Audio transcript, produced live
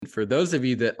for those of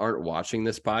you that aren't watching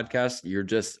this podcast, you're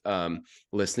just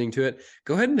listening to it,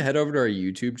 go ahead and head over to our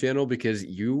YouTube channel because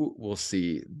you will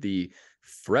see the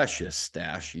freshest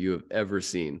stash you have ever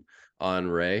seen on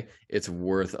Ray. It's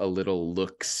worth a little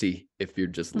look-see if you're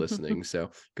just listening.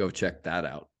 So go check that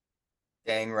out.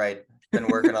 Dang right. Been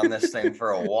working on this thing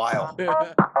for a while.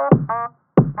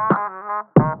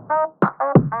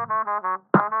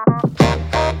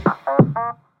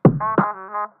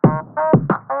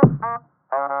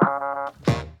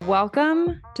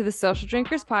 Welcome to the Social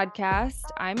Drinkers Podcast.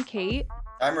 I'm Kate.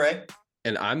 I'm Ray.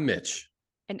 And I'm Mitch.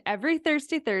 And every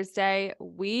Thursday,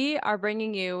 we are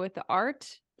bringing you the art,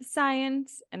 the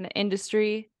science, and the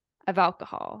industry of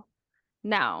alcohol.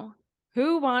 Now,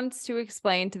 who wants to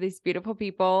explain to these beautiful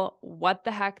people what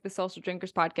the heck the Social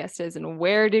Drinkers Podcast is and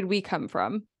where did we come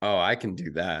from? Oh, I can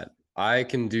do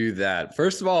that.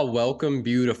 First of all, welcome,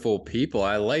 beautiful people.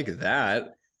 I like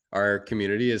that. Our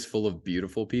community is full of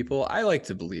beautiful people. I like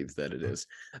to believe that it is.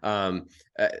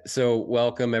 So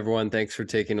welcome, everyone. Thanks for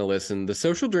taking a listen. The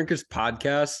Social Drinkers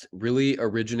Podcast really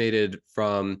originated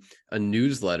from a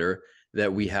newsletter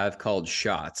that we have called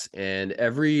Shots. And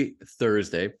every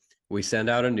Thursday, we send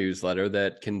out a newsletter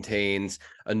that contains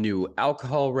a new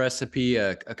alcohol recipe,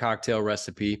 a cocktail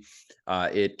recipe.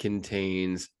 It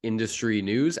contains industry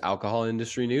news, alcohol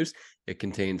industry news. It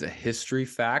contains a history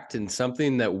fact and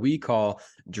something that we call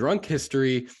Drunk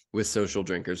History with Social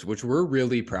Drinkers, which we're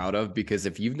really proud of because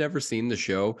if you've never seen the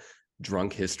show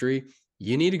Drunk History,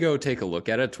 you need to go take a look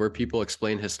at it. It's where people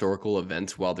explain historical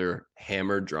events while they're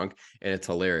hammered drunk, and it's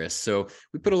hilarious. So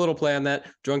we put a little play on that,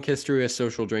 Drunk History with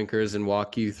Social Drinkers, and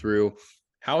walk you through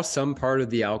how some part of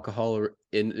the alcohol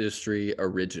industry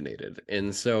originated.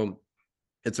 And so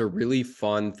it's a really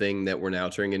fun thing that we're now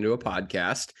turning into a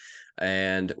podcast,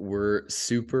 and we're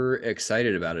super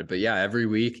excited about it. But yeah, every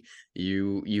week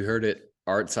you heard it,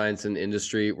 art, science, and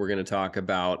industry. We're going to talk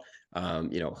about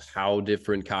how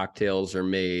different cocktails are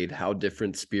made, how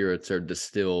different spirits are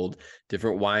distilled,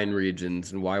 different wine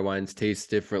regions, and why wines taste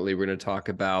differently. We're going to talk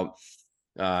about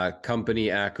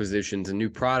company acquisitions and new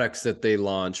products that they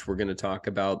launch. We're going to talk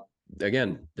about,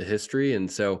 again, the history. And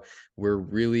so we're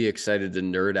really excited to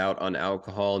nerd out on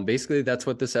alcohol. And basically that's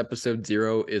what this episode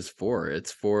 0 is for.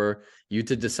 It's for you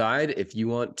to decide if you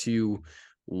want to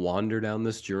wander down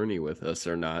this journey with us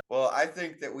or not. Well, I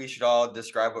think that we should all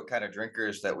describe what kind of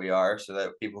drinkers that we are so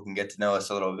that people can get to know us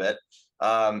a little bit.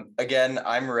 Again,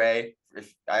 I'm Ray.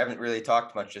 I haven't really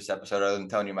talked much this episode other than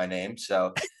telling you my name.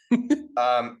 So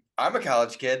I'm a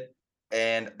college kid,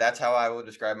 and that's how I will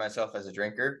describe myself as a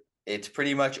drinker. It's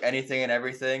pretty much anything and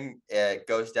everything. It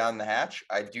goes down the hatch.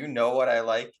 I do know what I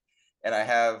like, and I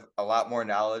have a lot more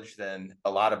knowledge than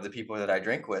a lot of the people that I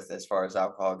drink with as far as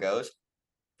alcohol goes.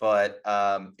 But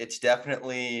it's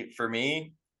definitely, for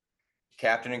me,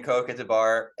 Captain and Coke at the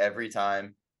bar every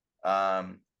time.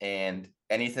 And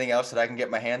anything else that I can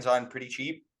get my hands on pretty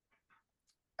cheap,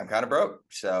 I'm kind of broke.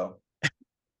 So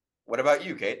what about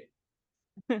you, Kate?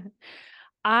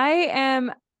 I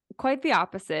am quite the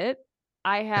opposite.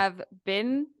 I have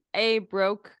been a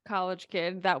broke college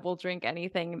kid that will drink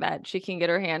anything that she can get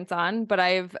her hands on, but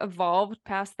I've evolved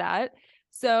past that.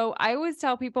 So I always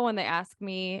tell people when they ask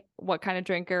me what kind of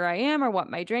drinker I am or what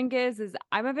my drink is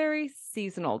I'm a very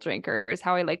seasonal drinker is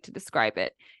how I like to describe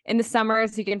it. In the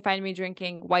summers, you can find me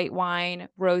drinking white wine,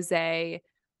 rosé,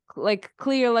 like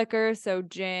clear liquor, so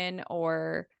gin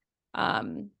or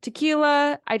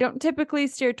tequila. I don't typically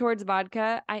steer towards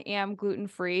vodka. I am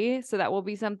gluten-free, so that will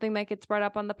be something that gets brought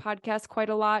up on the podcast quite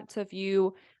a lot. So if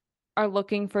you are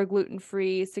looking for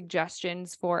gluten-free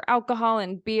suggestions for alcohol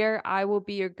and beer, I will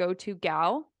be your go-to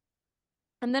gal.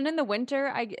 And then in the winter,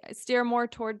 I steer more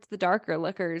towards the darker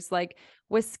liquors like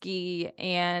whiskey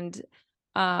and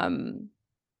I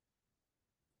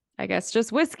guess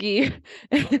just whiskey,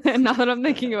 now that I'm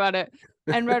thinking about it,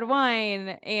 and red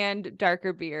wine and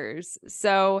darker beers.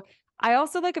 So I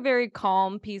also like a very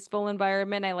calm, peaceful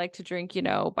environment. I like to drink,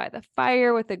 by the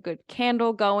fire with a good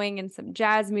candle going and some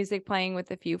jazz music playing with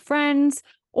a few friends.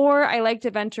 Or I like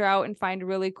to venture out and find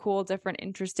really cool, different,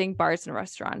 interesting bars and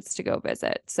restaurants to go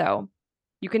visit. So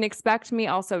you can expect me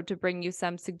also to bring you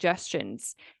some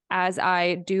suggestions as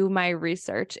I do my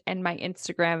research and my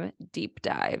Instagram deep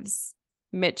dives.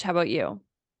 Mitch, how about you?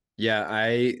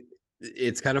 Yeah,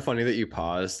 it's kind of funny that you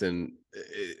paused and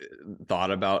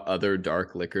thought about other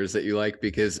dark liquors that you like,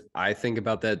 because I think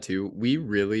about that too. We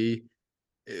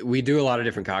do a lot of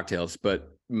different cocktails,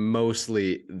 but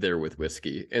mostly they're with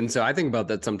whiskey. And so I think about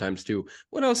that sometimes too.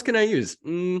 What else can I use?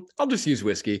 I'll just use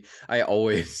whiskey. I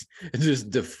always just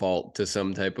default to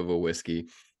some type of a whiskey,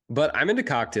 but I'm into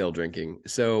cocktail drinking.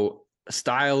 So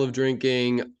style of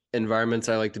drinking, environments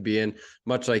I like to be in.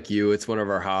 Much like you, it's one of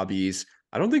our hobbies.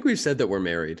 I don't think we've said that we're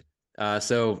married.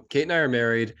 So Kate and I are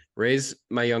married. Ray's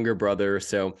my younger brother,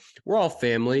 so we're all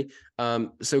family.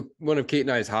 So one of Kate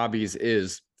and I's hobbies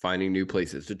is finding new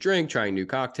places to drink, trying new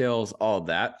cocktails, all of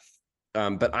that.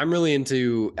 But I'm really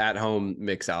into at-home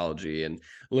mixology and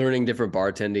learning different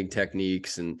bartending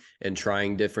techniques and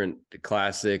trying different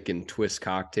classic and twist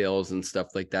cocktails and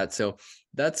stuff like that. So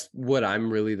that's what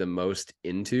I'm really the most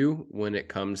into when it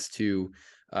comes to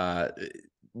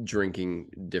drinking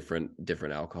different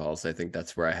alcohols. I think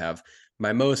that's where I have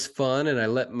my most fun and I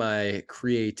let my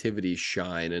creativity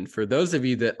shine. And for those of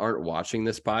you that aren't watching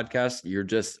this podcast, you're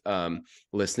just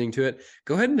listening to it,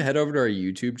 go ahead and head over to our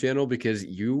YouTube channel because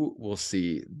you will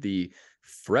see the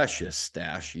freshest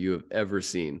stash you have ever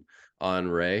seen on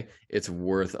Ray. It's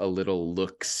worth a little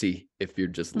look-see if you're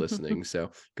just listening.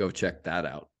 So go check that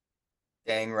out.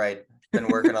 Dang right. Been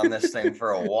working on this thing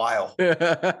for a while. It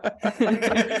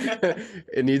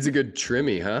needs a good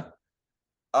trimmy, huh?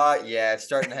 Yeah, it's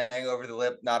starting to hang over the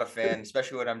lip. Not a fan,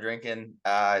 especially when I'm drinking.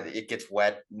 It gets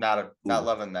wet. Not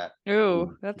loving that.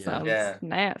 Ooh, that sounds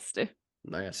nasty.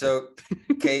 Nice. So,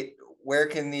 Kate, where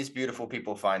can these beautiful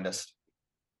people find us?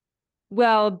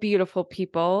 Well, beautiful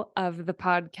people of the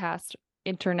podcast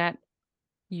internet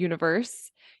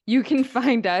universe, you can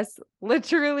find us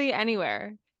literally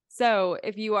anywhere. So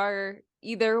if you are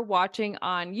either watching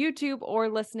on YouTube or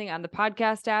listening on the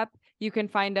podcast app, you can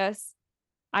find us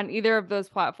on either of those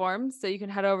platforms. So you can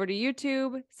head over to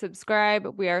YouTube, subscribe,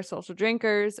 We Are Social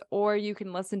Drinkers, or you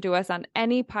can listen to us on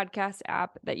any podcast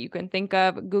app that you can think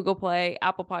of, Google Play,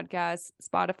 Apple Podcasts,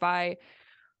 Spotify,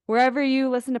 wherever you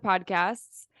listen to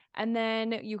podcasts. And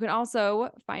then you can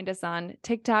also find us on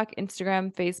TikTok,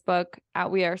 Instagram, Facebook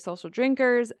at We Are Social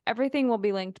Drinkers. Everything will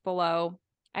be linked below.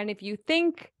 And if you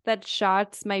think that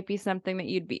shots might be something that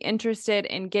you'd be interested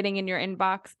in getting in your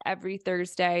inbox every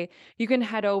Thursday, you can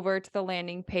head over to the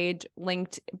landing page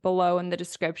linked below in the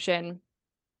description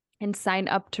and sign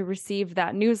up to receive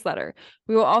that newsletter.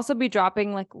 We will also be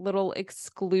dropping like little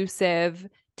exclusive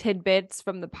tidbits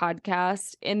from the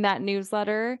podcast in that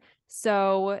newsletter.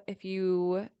 So if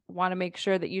you want to make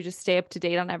sure that you just stay up to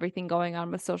date on everything going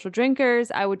on with Social Drinkers,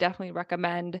 I would definitely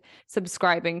recommend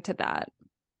subscribing to that.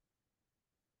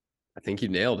 I think you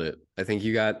nailed it. I think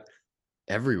you got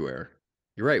everywhere.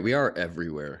 You're right. We are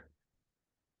everywhere.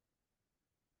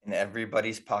 In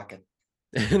everybody's pocket.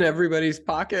 In everybody's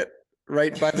pocket,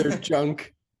 right by their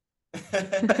junk.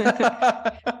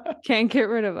 Can't get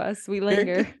rid of us. We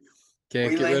linger.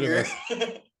 Can't get rid of us.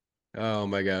 Oh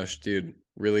my gosh, dude.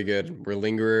 Really good. We're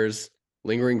lingerers.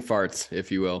 Lingering farts,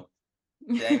 if you will.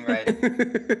 Dang right.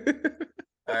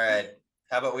 All right.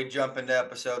 How about we jump into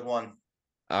episode 1?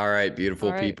 All right,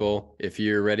 beautiful people. If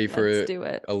you're ready for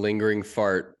a lingering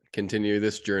fart, continue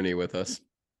this journey with us.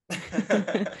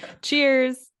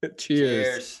 Cheers.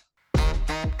 Cheers.